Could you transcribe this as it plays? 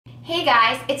Hey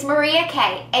guys, it's Maria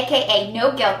K, aka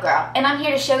No Guilt Girl, and I'm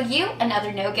here to show you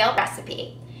another no guilt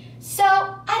recipe. So,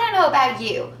 I don't know about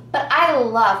you, but I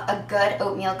love a good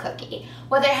oatmeal cookie.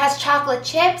 Whether it has chocolate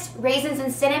chips, raisins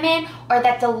and cinnamon, or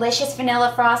that delicious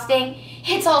vanilla frosting,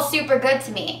 it's all super good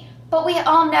to me. But we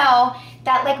all know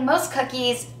that like most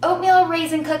cookies, oatmeal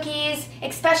raisin cookies,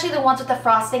 especially the ones with the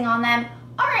frosting on them,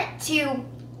 aren't too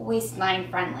waistline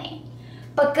friendly.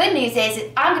 But good news is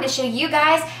I'm going to show you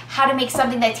guys how to make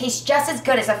something that tastes just as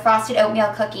good as a frosted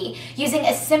oatmeal cookie using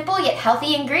a simple yet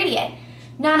healthy ingredient.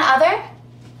 None other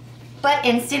but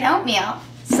instant oatmeal.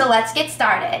 So let's get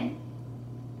started.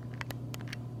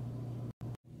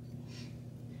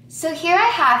 So here I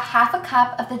have half a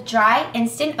cup of the dry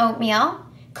instant oatmeal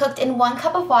cooked in 1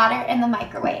 cup of water in the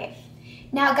microwave.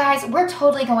 Now guys, we're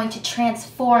totally going to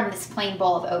transform this plain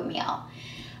bowl of oatmeal.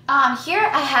 Here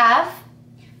I have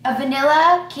a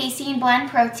vanilla casein blend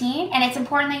protein, and it's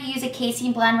important that you use a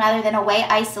casein blend rather than a whey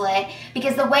isolate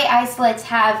because the whey isolates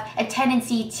have a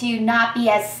tendency to not be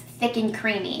as thick and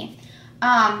creamy.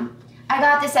 I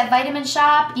got this at Vitamin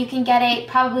Shop. You can get it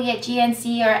probably at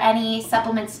GNC or any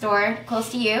supplement store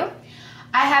close to you.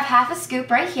 I have half a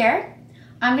scoop right here.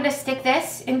 I'm going to stick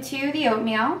this into the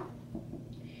oatmeal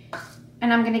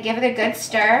and I'm going to give it a good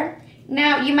stir.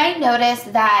 Now you might notice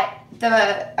that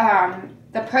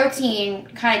the protein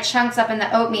kind of chunks up in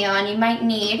the oatmeal, and you might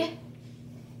need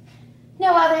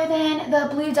no other than the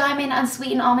Blue Diamond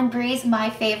Unsweetened Almond Breeze, my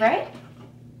favorite,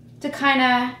 to kind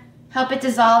of help it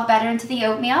dissolve better into the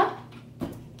oatmeal.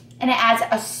 And it adds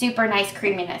a super nice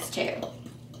creaminess too.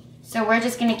 So we're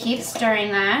just going to keep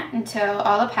stirring that until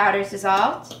all the powder's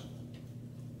dissolved.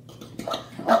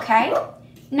 Okay,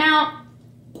 now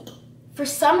for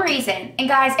some reason, and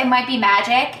guys, it might be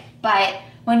magic, but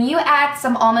when you add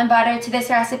some almond butter to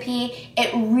this recipe,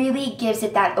 it really gives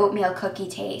it that oatmeal cookie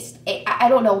taste. I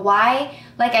don't know why.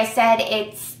 Like I said,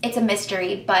 it's a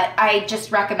mystery, but I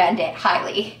just recommend it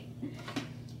highly.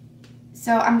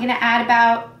 So I'm gonna add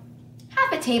about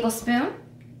half a tablespoon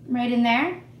right in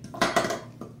there.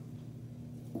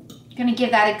 Gonna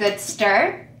give that a good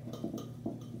stir.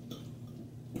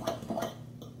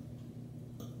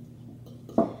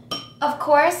 Of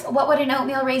course, what would an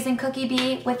oatmeal raisin cookie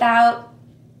be without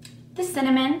the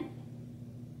cinnamon?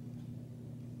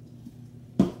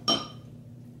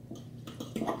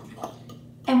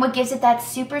 And what gives it that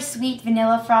super sweet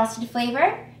vanilla frosted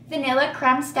flavor? Vanilla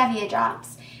creme stevia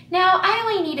drops. Now, I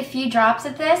only need a few drops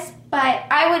of this, but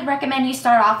I would recommend you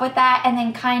start off with that and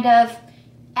then kind of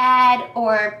add,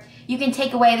 or you can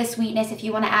take away the sweetness if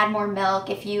you want to add more milk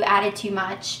if you added too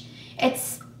much.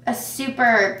 It's a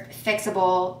super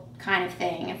fixable kind of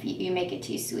thing if you make it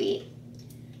too sweet.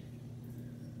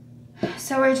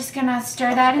 So we're just gonna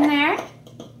stir that in there.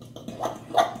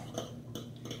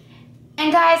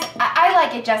 And guys, I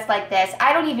like it just like this.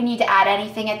 I don't even need to add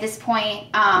anything at this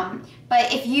point.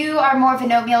 But if you are more of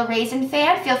an oatmeal raisin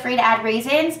fan, feel free to add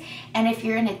raisins. And if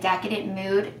you're in a decadent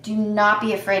mood, do not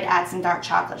be afraid to add some dark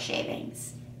chocolate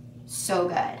shavings. So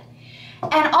good.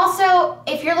 And also,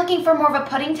 if you're looking for more of a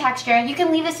pudding texture, you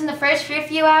can leave this in the fridge for a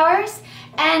few hours.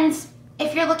 And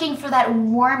if you're looking for that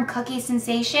warm cookie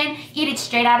sensation, eat it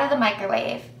straight out of the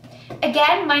microwave.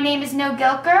 Again, my name is No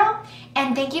Guilt Girl,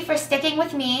 and thank you for sticking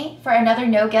with me for another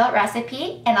no guilt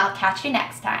recipe, and I'll catch you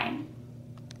next time.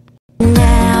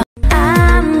 Now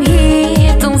I'm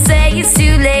here, don't say it's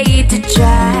too late to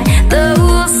dry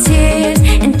those tears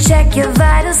and check your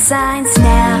vital signs.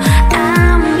 Now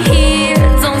I'm here,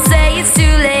 don't say it's too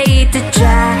late to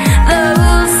dry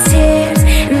those tears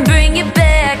and bring it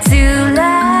back to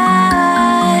life,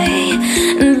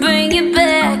 and bring it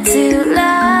back to life.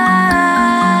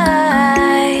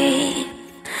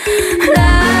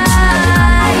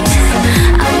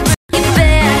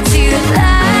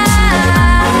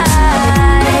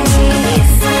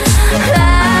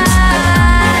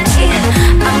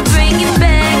 I'll bring it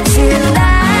back to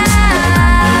life.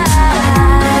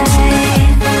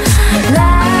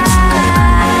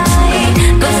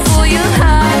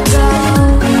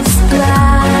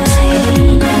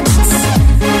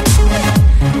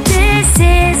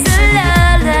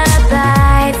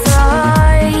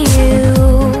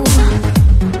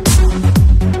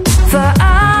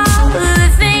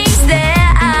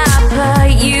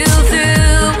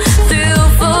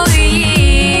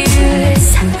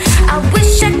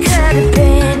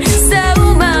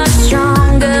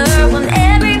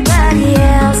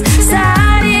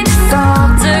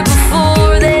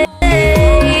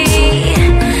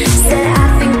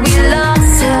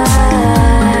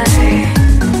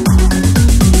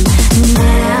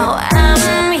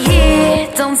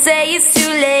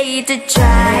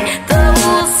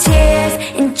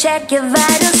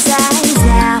 signs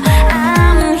now.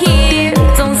 I'm here,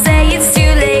 don't say it's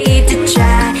too late to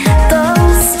try.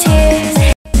 Those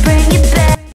tears bring you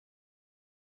back.